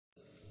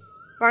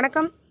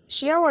வணக்கம்.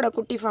 ஷியாவோட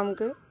குட்டி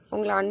ஃபார்முக்கு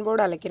உங்களை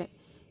அன்போடு அழைக்கிறேன்.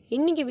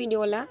 இன்றைக்கி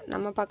வீடியோவில்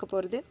நம்ம பார்க்க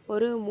போகிறது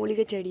ஒரு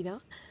மூலிகை செடி தான்,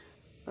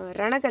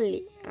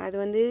 ரணகல்லி.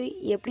 அது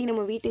எப்படி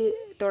நம்ம வீட்டு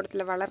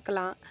தோட்டத்தில்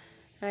வளர்க்கலாம்,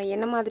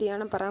 என்ன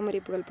மாதிரியான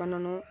பராமரிப்புகள்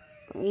பண்ணணும்,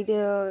 இது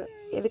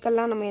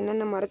எதுக்கெல்லாம் நம்ம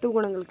என்னென்ன மருத்துவ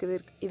குணங்களுக்கு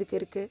இதுக்கு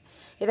இருக்குது,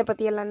 இதை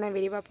பற்றியெல்லாம் தான்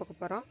விரிவாக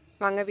பார்க்க போகிறோம்.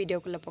 வாங்க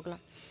வீடியோக்குள்ளே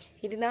போகலாம்.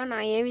 இதுதான்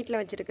நான் என்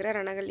வீட்டில் வச்சுருக்கிற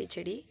ரணகல்லி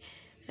செடி.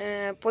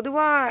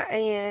 பொதுவாக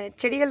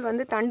செடிகள்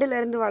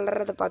தண்டுலேருந்து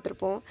வளர்கிறத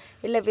பார்த்துருப்போம்,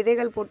 இல்லை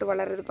விதைகள் போட்டு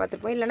வளர்கிறது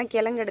பார்த்துருப்போம், இல்லைனா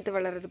கிழங்கு எடுத்து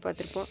வளர்கிறது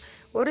பார்த்துருப்போம்.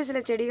 ஒரு சில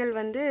செடிகள்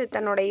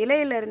தன்னோட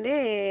இலையிலேருந்தே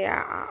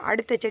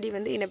அடுத்த செடி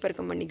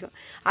இனப்பெருக்கம் பண்ணிக்கும்.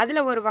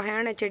 அதில் ஒரு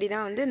வகையான செடி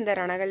தான் இந்த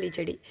ரணகல்லி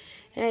செடி.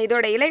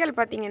 இதோட இலைகள்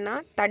பார்த்திங்கன்னா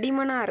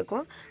தடிமனாக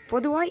இருக்கும்.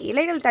 பொதுவாக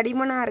இலைகள்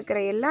தடிமனாக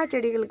இருக்கிற எல்லா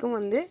செடிகளுக்கும்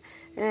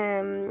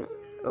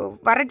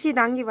வறட்சி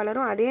தாங்கி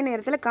வளரும். அதே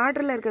நேரத்தில்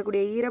காற்றில்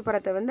இருக்கக்கூடிய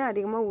ஈரப்பதத்தை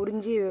அதிகமாக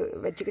உறிஞ்சி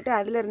வச்சுக்கிட்டு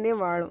அதிலேருந்தே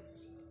வாழும்.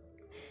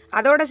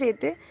 அதோடு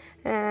சேர்த்து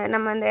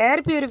நம்ம அந்த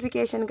ஏர்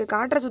பியூரிஃபிகேஷனுக்கு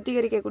காற்றை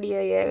சுத்திகரிக்கக்கூடிய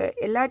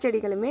எல்லா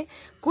செடிகளுமே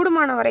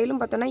கூடுமான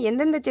வரையிலும் பார்த்தோன்னா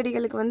எந்தெந்த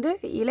செடிகளுக்கு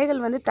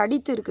இலைகள்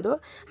தடித்து இருக்குதோ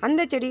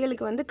அந்த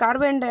செடிகளுக்கு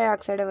கார்பன் டை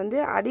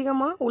ஆக்சைடை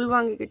அதிகமாக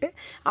உள்வாங்கிக்கிட்டு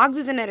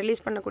ஆக்சிஜனை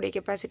ரிலீஸ் பண்ணக்கூடிய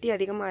கெப்பாசிட்டி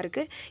அதிகமாக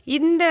இருக்குது.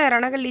 இந்த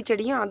ரணகல்லி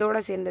செடியும்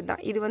அதோடு சேர்ந்தது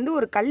தான். இது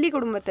ஒரு கள்ளி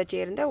குடும்பத்தை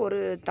சேர்ந்த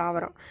ஒரு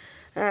தாவரம்.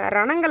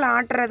 ரணங்கள்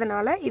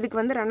ஆட்டுறதுனால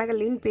இதுக்கு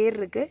ரணகல்லின்னு பேர்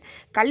இருக்குது.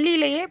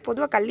 கல்லிலேயே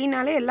பொதுவாக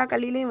கல்லினாலே எல்லா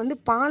கல்லிலையும்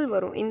பால்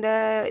வரும்.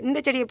 இந்த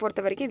செடியை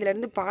பொறுத்த வரைக்கும்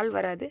இதிலேருந்து பால்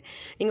வராது.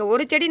 நீங்கள்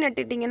ஒரு செடி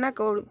நட்டுட்டிங்கன்னா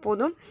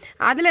போதும்,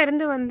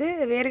 அதிலேருந்து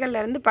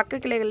வேர்கள்லேருந்து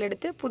பக்க கிளைகள்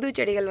எடுத்து புது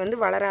செடிகள்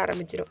வளர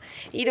ஆரம்பிச்சிடும்.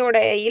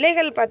 இதோட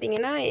இலைகள்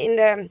பார்த்திங்கன்னா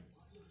இந்த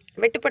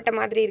வெட்டுப்பட்ட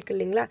மாதிரி இருக்குது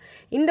இல்லைங்களா,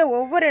 இந்த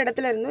ஒவ்வொரு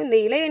இடத்துல இருந்தும் இந்த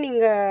இலையை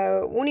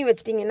நீங்கள் ஊனி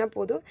வச்சிட்டிங்கன்னா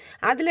போதும்,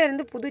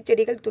 அதிலேருந்து புது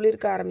செடிகள்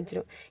துளிர்க்க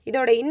ஆரம்பிச்சிடும்.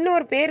 இதோட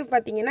இன்னொரு பேர்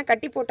பார்த்திங்கன்னா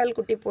கட்டி போட்டால்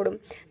குட்டி போடும்.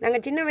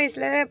 நாங்கள் சின்ன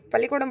வயசில்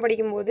பள்ளிக்கூடம்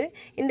படிக்கும்போது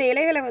இந்த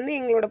இலைகளை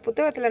எங்களோட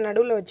புத்தகத்தில்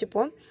நடுவில்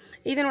வச்சுப்போம்.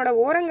 இதனோட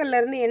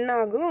ஓரங்கள்லேருந்து என்ன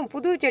ஆகும்,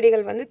 புது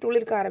செடிகள்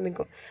துளிர்க்க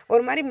ஆரம்பிக்கும்.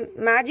 ஒரு மாதிரி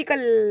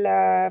மேஜிக்கல்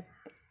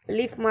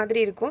லீஃப்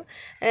மாதிரி இருக்கும்.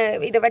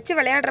 இதை வச்சு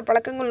விளையாடுற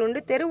பழக்கங்கள்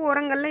உண்டு. தெரு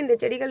ஓரங்களில் இந்த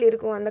செடிகள்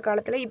இருக்கும் அந்த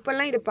காலத்தில்.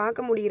 இப்போல்லாம் இதை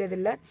பார்க்க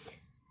முடிகிறதில்ல.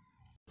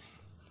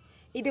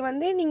 இது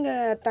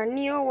நீங்கள்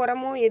தண்ணியோ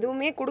உரமோ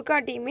எதுவுமே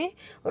கொடுக்காட்டியுமே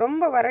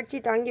ரொம்ப வறட்சி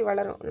தாங்கி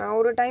வளரும். நான்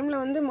ஒரு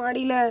டைமில்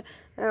மாடியில்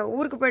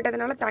ஊருக்கு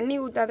போயிட்டதுனால தண்ணி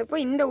ஊற்றாதப்போ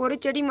இந்த ஒரு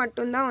செடி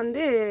மட்டும்தான்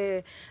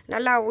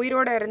நல்லா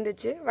உயிரோடு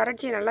இருந்துச்சு.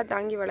 வறட்சியை நல்லா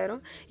தாங்கி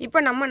வளரும்.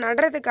 இப்போ நம்ம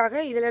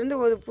நடுறதுக்காக இதிலேருந்து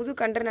ஒரு புது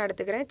கன்று நான்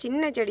எடுத்துக்கிறேன்.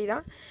 சின்ன செடி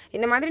தான்.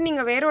 இந்த மாதிரி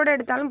நீங்கள் வேரோடு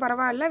எடுத்தாலும்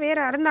பரவாயில்ல,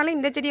 வேறு இருந்தாலும்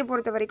இந்த செடியை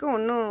பொறுத்த வரைக்கும்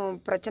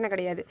ஒன்றும் பிரச்சனை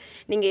கிடையாது.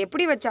 நீங்கள்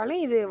எப்படி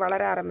வச்சாலும் இது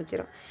வளர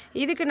ஆரம்பிச்சிடும்.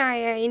 இதுக்கு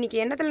நான் இன்றைக்கி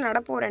என்னத்தில்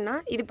நட போகிறேன்னா,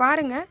 இது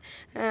பாருங்கள்,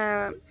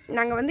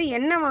 நாங்கள்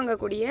எண்ணெய்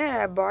வாங்கக்கூடிய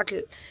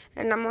பாட்டில்.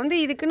 நம்ம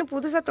இதுக்குன்னு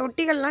புதுசாக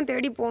தொட்டிகள்லாம்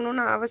தேடி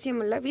போகணுன்னு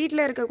அவசியம் இல்லை.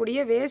 வீட்டில்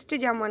இருக்கக்கூடிய வேஸ்ட்டு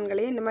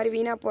ஜாமான்களே இந்த மாதிரி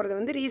வீணாக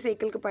போகிறத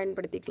ரீசைக்கிளுக்கு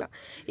பயன்படுத்திக்கலாம்.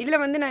 இதில்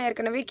நான்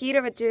ஏற்கனவே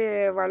கீரை வச்சு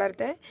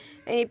வளர்த்தேன்.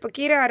 இப்போ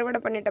கீரை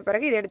அறுவடை பண்ணிட்ட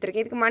பிறகு இது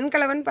எடுத்திருக்கேன். இதுக்கு மண்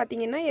கலவன்னு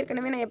பார்த்திங்கன்னா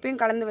ஏற்கனவே நான்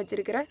எப்பயும் கலந்து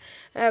வச்சுருக்கிறேன்.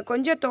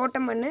 கொஞ்சம் தோட்ட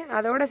மண்,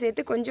 அதோடு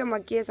சேர்த்து கொஞ்சம்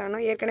மக்கிய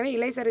சாணம், ஏற்கனவே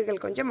இலை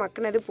சருகுகள் கொஞ்சம்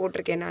மக்குனது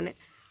போட்டிருக்கேன் நான்.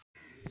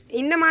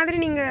 இந்த மாதிரி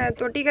நீங்கள்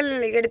தொட்டிகள்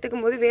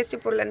எடுத்துக்கும் போது வேஸ்ட்டு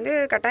பொருள்லேருந்து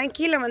கட்டாயம்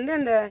கீழே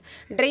அந்த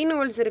ட்ரெயின்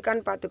ஹோல்ஸ்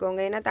இருக்கான்னு பார்த்துக்கோங்க.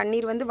 ஏன்னா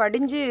தண்ணீர்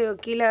வடிஞ்சு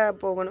கீழே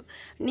போகணும்.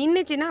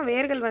 நின்றுச்சுன்னா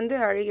வேர்கள்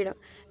அழுகிடும்.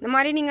 இந்த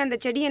மாதிரி நீங்கள் அந்த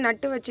செடியை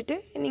நட்டு வச்சுட்டு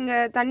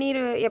நீங்கள் தண்ணீர்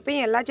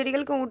எப்பயும் எல்லா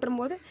செடிகளுக்கும்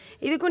ஊற்றும்போது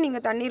இதுக்கும்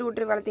நீங்கள் தண்ணீர்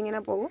ஊற்றி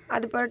வளர்த்திங்கன்னா போகும்.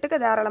 அது பாட்டுக்கு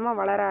தாராளமாக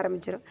வளர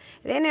ஆரம்பிச்சிடும்.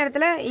 இதே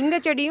நேரத்தில் இந்த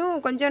செடியும்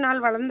கொஞ்ச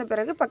நாள் வளர்ந்த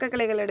பிறகு பக்க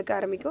கிளைகள் எடுக்க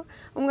ஆரம்பிக்கும்.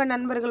 உங்கள்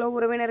நண்பர்களோ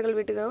உறவினர்கள்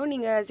வீட்டுக்கோ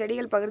நீங்கள்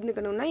செடிகள்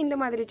பகிர்ந்துக்கணுன்னா இந்த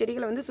மாதிரி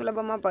செடிகளை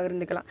சுலபமாக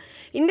பகிர்ந்துக்கலாம்.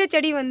 இந்த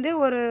செடி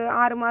ஒரு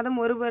 6 மாதம்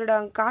 1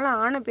 வருடம் காலம்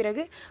ஆன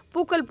பிறகு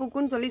பூக்கள்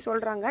பூக்குன்னு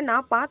சொல்கிறாங்க.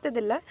 நான்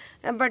பார்த்ததில்லை,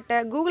 பட்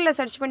கூகுளில்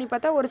சர்ச் பண்ணி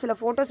பார்த்தா ஒரு சில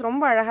ஃபோட்டோஸ்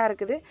ரொம்ப அழகாக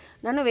இருக்குது.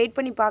 நானும் வெயிட்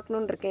பண்ணி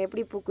பார்க்கணுன்னு இருக்கேன்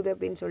எப்படி பூக்குது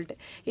அப்படின்னு சொல்லிட்டு.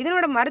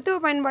 இதனோட மருத்துவ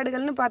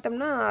பயன்பாடுகள்னு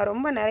பார்த்தோம்னா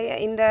ரொம்ப நிறைய.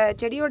 இந்த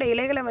செடியோட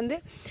இலைகளை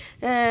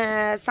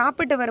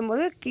சாப்பிட்டு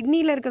வரும்போது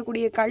கிட்னியில்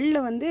இருக்கக்கூடிய கல்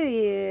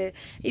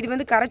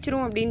இது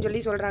கரைச்சிரும்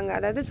அப்படின்னு சொல்கிறாங்க.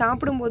 அதாவது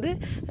சாப்பிடும்போது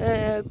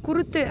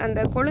குருத்து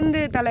அந்த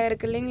கொழுந்து தலை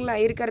இருக்குது இல்லைங்களா,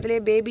 இருக்கிறதுலே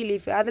பேபி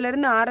லீஃப்,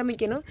 அதிலேருந்து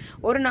ஆரம்பிக்கணும்.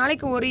 ஒரு நாளைக்கு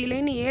ஒரு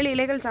இலைன்னு 7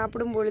 இலைகள்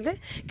சாப்பிடும் பொழுது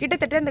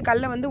கிட்டத்தட்ட அந்த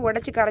கல்லை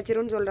உடச்சி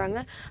கரைச்சிரும்னு சொல்கிறாங்க.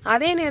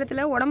 அதே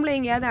நேரத்தில் உடம்புல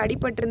எங்கேயாவது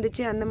அடிபட்டு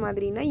இருந்துச்சு அந்த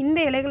மாதிரினா இந்த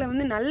இலைகளை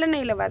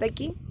நல்லெண்ணெயில்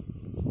வதக்கி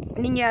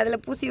நீங்கள்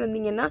அதில் பூசி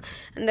வந்தீங்கன்னா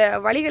அந்த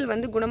வலிகள்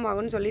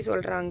குணமாகும்னு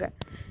சொல்கிறாங்க.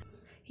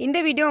 இந்த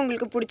வீடியோ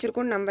உங்களுக்கு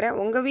பிடிச்சிருக்குன்னு நம்புகிறேன்.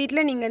 உங்கள்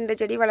வீட்டில் நீங்கள் இந்த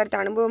செடி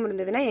வளர்த்த அனுபவம்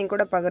இருந்ததுன்னா என்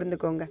கூட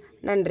பகிர்ந்துக்கோங்க.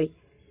 நன்றி.